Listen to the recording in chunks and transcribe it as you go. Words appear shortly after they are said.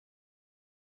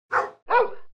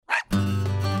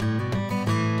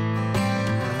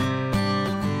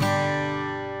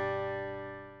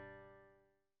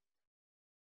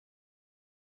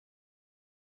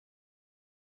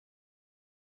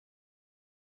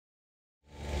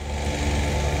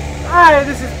Hi,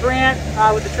 this is Brant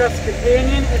with the Trusted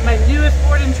Companion and my newest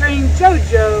board and trained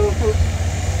Jojo.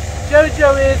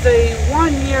 Jojo is a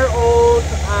 1-year-old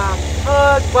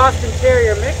Pug Boston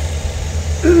Terrier mix.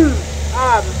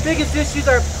 The biggest issues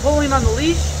are pulling on the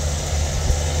leash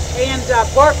and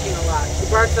barking a lot. She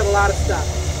barks at a lot of stuff.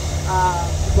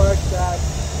 She barks at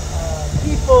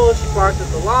people, she barks at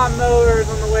the lawnmowers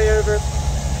on the way over,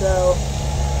 so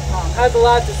has a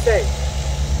lot to say.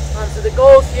 So the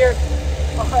goals here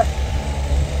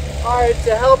are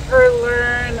to help her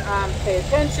learn pay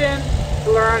attention,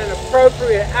 to learn an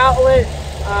appropriate outlet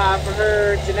for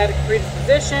her genetic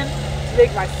predisposition, to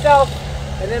make myself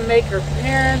and then make her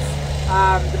parents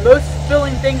the most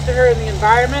fulfilling things to her in the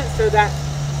environment so that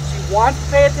she wants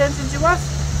to pay attention to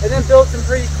us, and then build some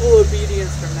pretty cool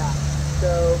obedience from that.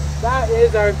 So that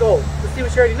is our goal. Let's see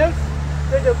what she already knows.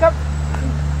 Jojo, come.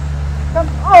 Come.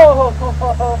 Oh,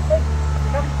 hey,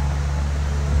 come.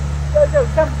 Jojo,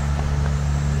 come.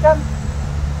 Come.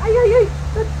 Ay, ay, ay.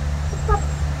 Sit. Stop.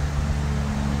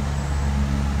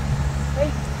 Hey,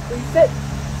 will you sit?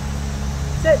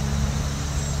 Sit.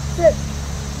 Sit.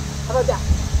 How about that?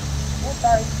 Oh,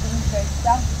 sorry. Okay.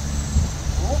 Down.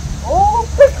 Oh,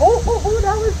 quick. Oh,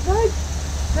 that was good.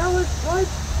 That was good.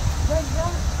 Good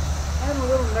job. And a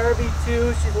little nervy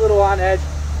too. She's a little on edge.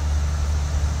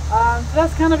 So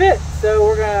that's kind of it. So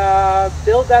we're gonna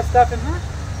build that stuff in her.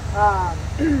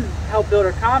 Help build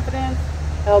her confidence.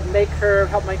 Help make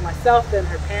myself and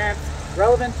her parents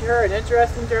relevant to her and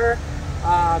interesting to her.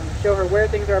 Show her where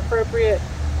things are appropriate,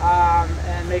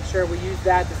 and make sure we use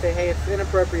that to say, hey, it's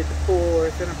inappropriate to pull or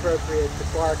it's inappropriate to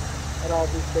bark at all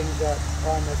these things that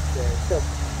are unnecessary. So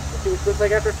let's see what it looks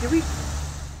like after a few weeks.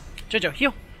 Jojo,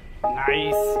 heel.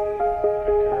 Nice.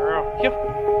 Good girl. Heel.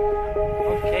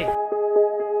 Okay.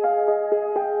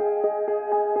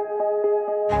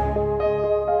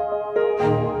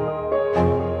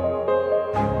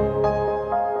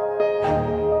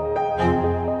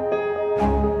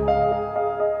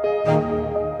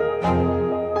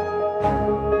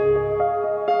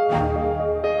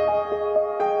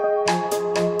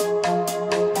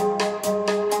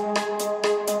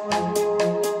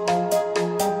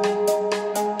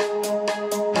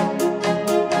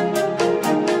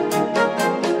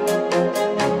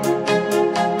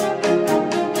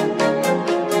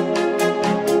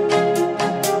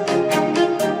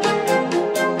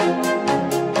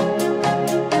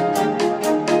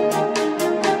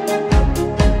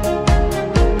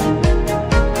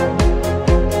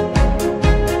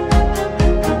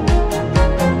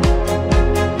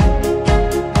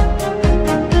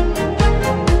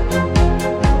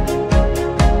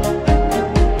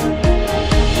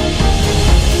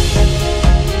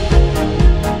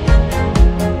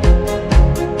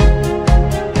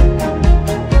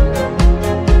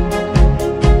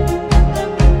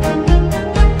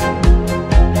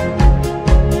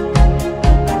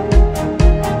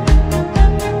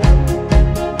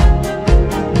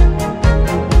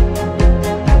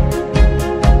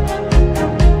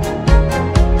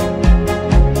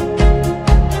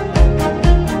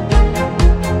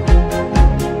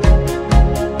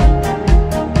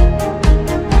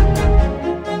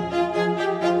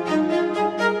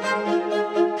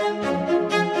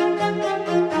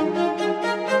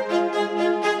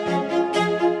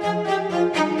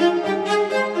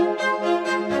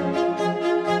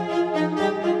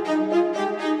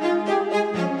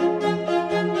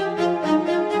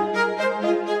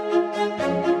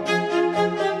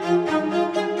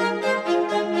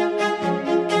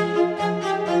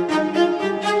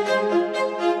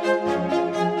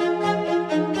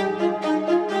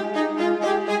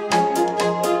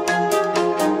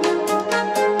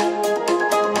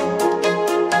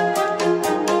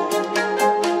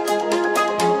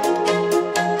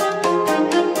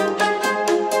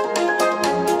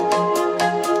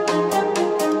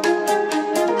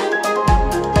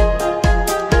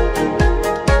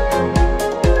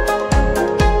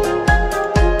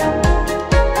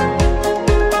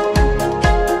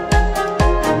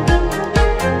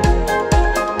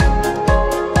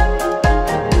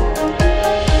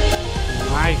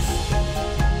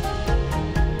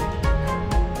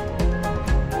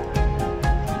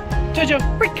 Jojo,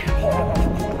 break!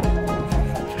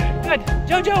 Good.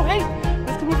 Jojo, hey!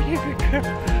 Let's come over here, good girl.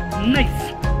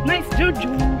 Nice. Nice, Jojo.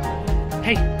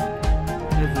 Hey.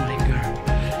 That's my girl.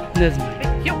 That's my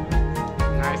girl. Yo.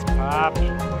 Nice puppy.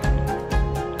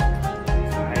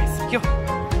 Nice. Yo.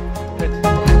 Good.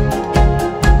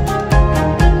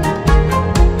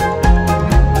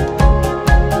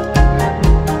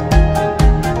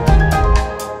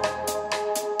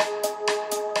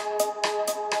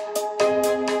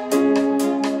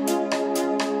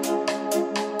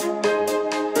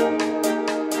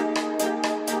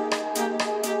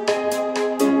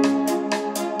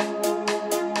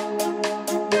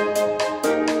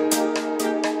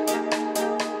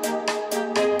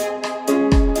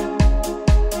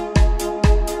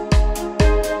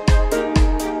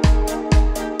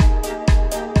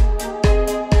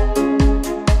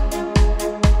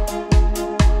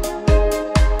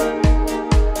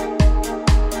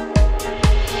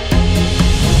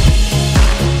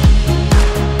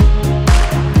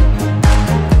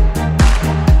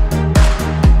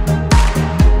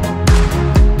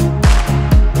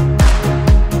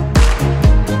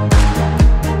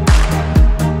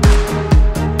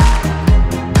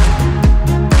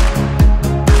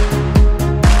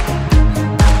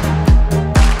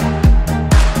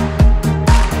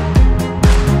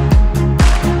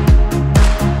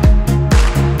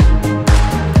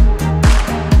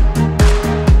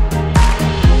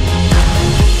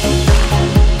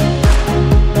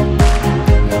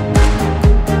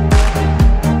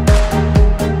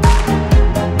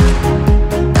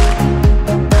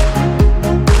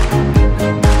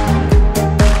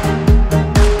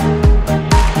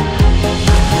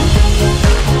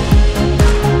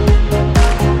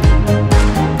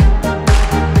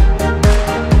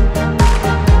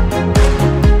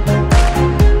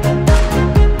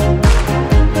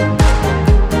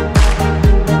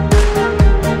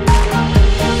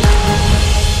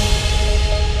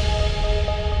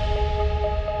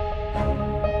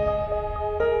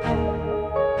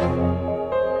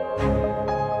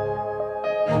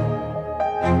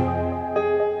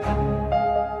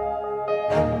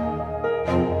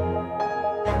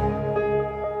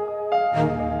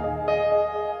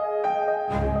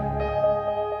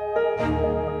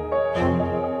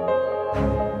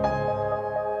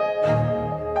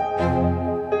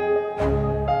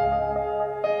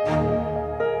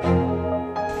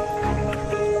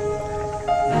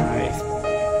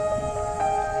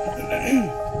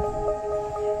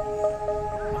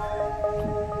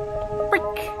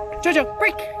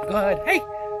 Good. Hey,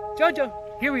 Jojo,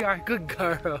 here we are. Good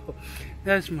girl.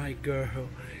 That's my girl.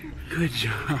 Good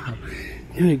job.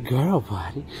 Good girl,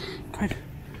 buddy. Good.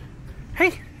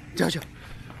 Hey, Jojo.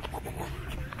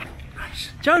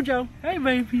 Nice. Jojo. Hey,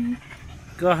 baby.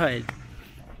 Good.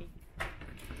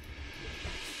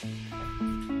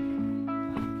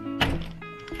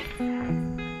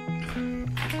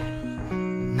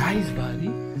 Nice, buddy.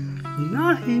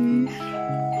 Nice.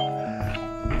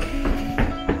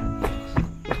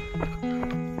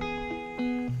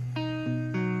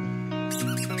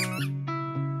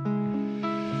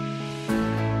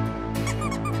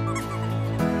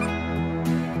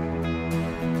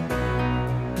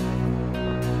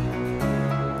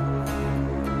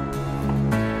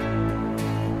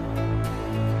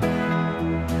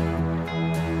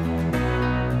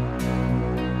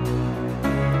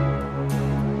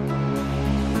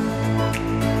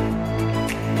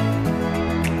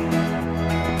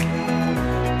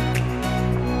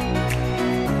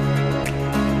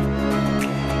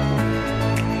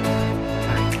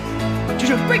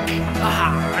 Break!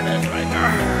 Ah, that's right,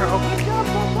 girl. Good job,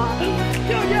 Papa.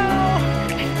 Jojo.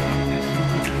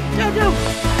 Jojo.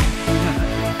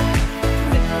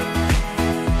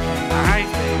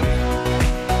 Nice, baby.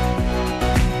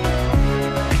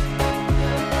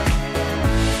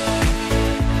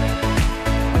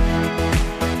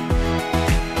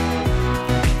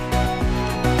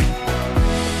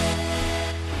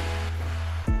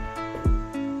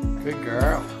 Good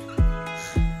girl.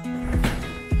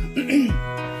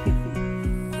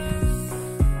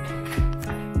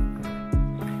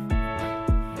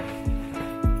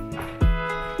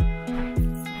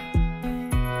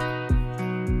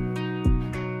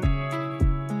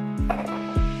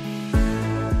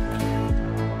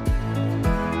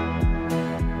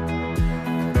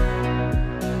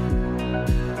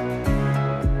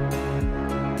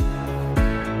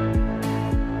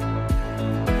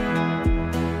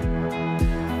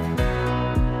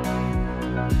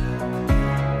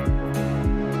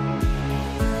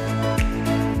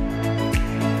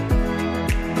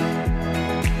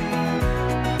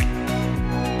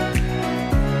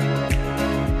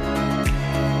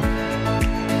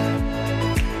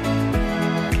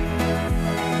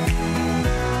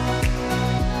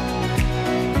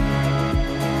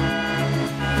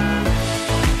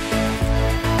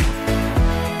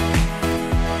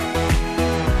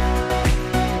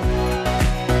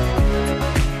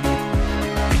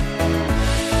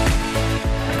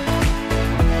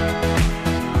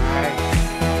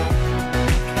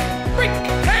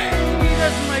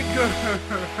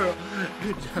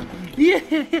 Good job. Yeah,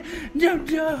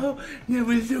 Jojo. That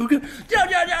was so good.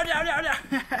 Jojo.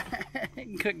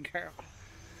 Good girl.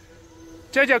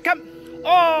 Jojo, come.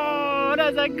 Oh,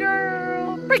 that's a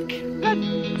girl. Break. Good.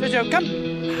 Jojo, come.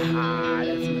 Ah,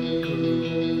 that's my girl.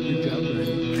 Good job,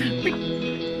 buddy. Break.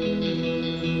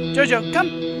 Jojo, come.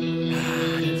 Ah,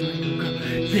 that's my girl.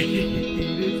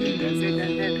 That's it.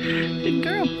 Good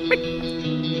girl. Break.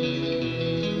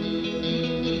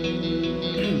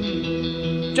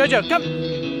 Jojo, come!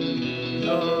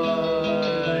 Oh,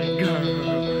 girl.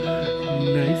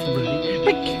 Nice, buddy.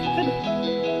 Pick!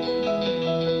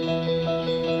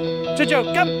 Jojo,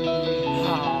 come!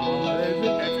 Oh,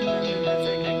 that's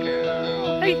a good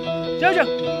girl. Hey, Jojo!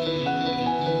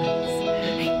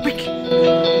 Hey, pick!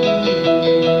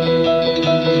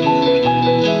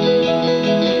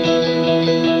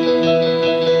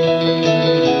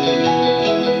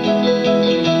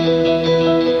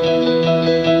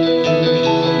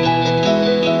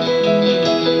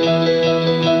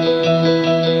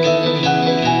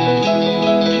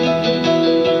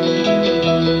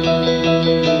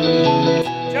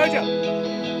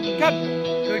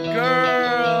 Good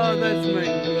girl, that's my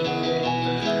girl.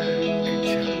 Good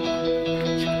job.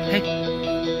 Hey,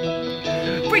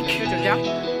 break. Jojo down.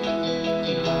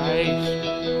 Nice.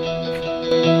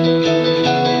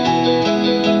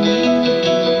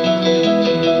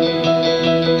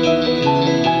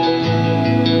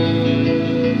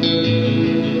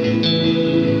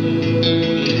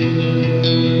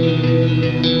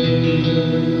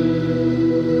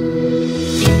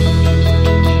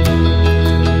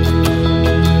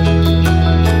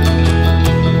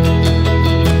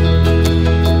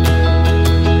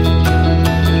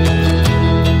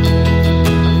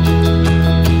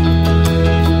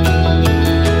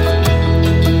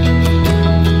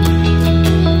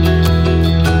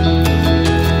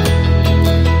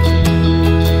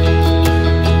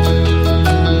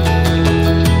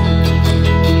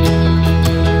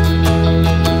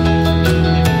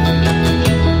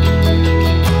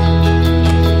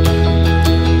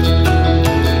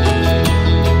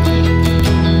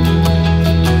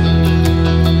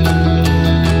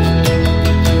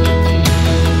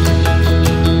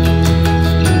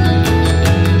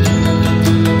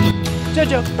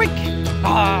 Jojo, break.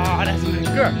 Oh, that's my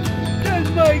girl. That's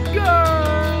my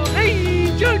girl. Hey,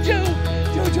 Jojo.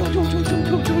 Jojo, Jojo,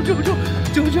 Jojo, Jojo,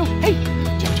 Jojo. Hey,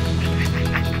 Jojo.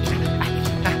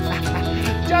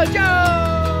 Jojo.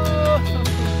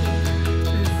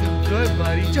 This is so good,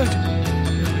 buddy. Jojo.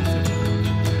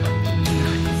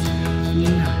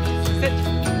 Nice. Sit.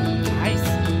 Nice.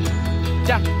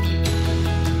 Jump.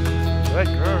 Good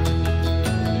girl.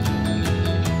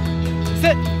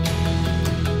 Sit.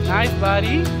 Nice,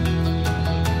 buddy.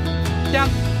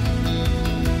 Jump.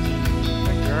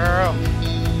 Good girl.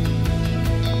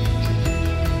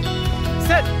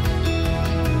 Sit.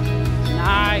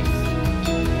 Nice.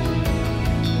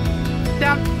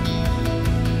 Jump.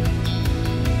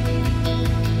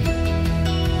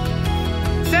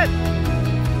 Sit.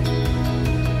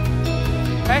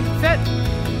 Okay, sit.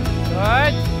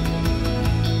 Good.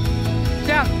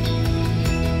 Jump.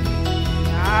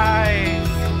 Nice.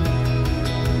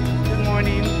 Good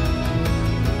morning.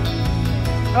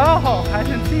 Oh, I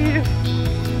didn't see you.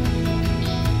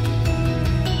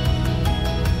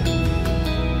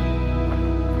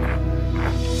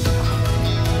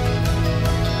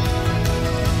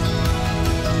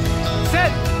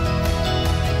 Sit.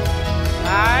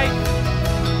 Nice.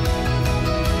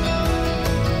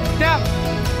 Jump.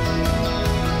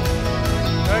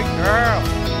 Good girl.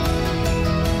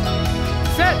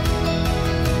 Sit.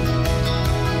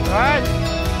 Good.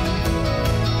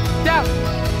 Down.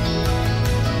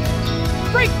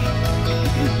 Break.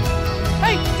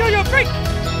 Hey, Jojo, break.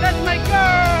 That's my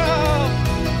girl.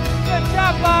 Good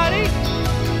job, buddy.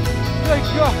 Good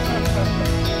girl.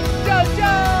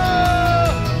 Jojo.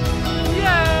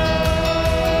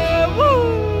 Yeah. Woo.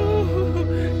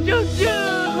 Jojo.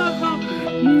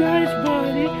 Nice,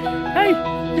 buddy. Hey,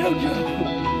 Jojo.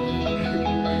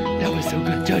 That was so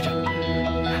good, Jojo.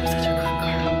 That was such a good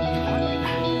girl.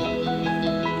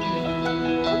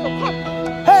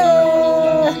 Hey!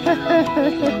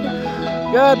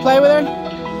 Good, play with her.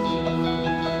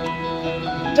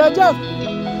 Jojo.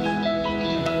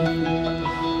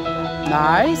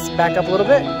 Nice. Back up a little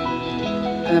bit.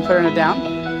 And then put her in a down.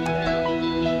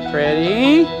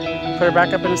 Pretty. Put her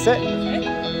back up in a sit.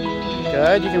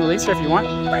 Good. You can release her if you want.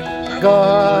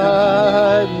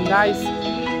 Good. Nice.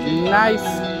 Nice.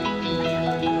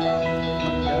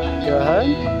 Good.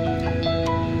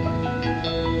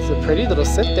 It's a pretty little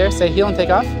sit there. Say heel and take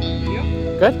off.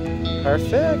 Yep. Good.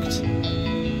 Perfect.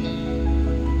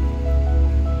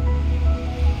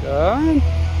 Good.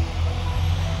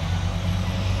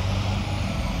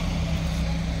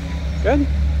 Good.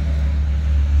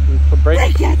 Break.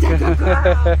 That's a good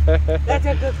girl. That's a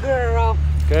good girl.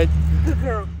 Good. Good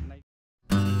girl.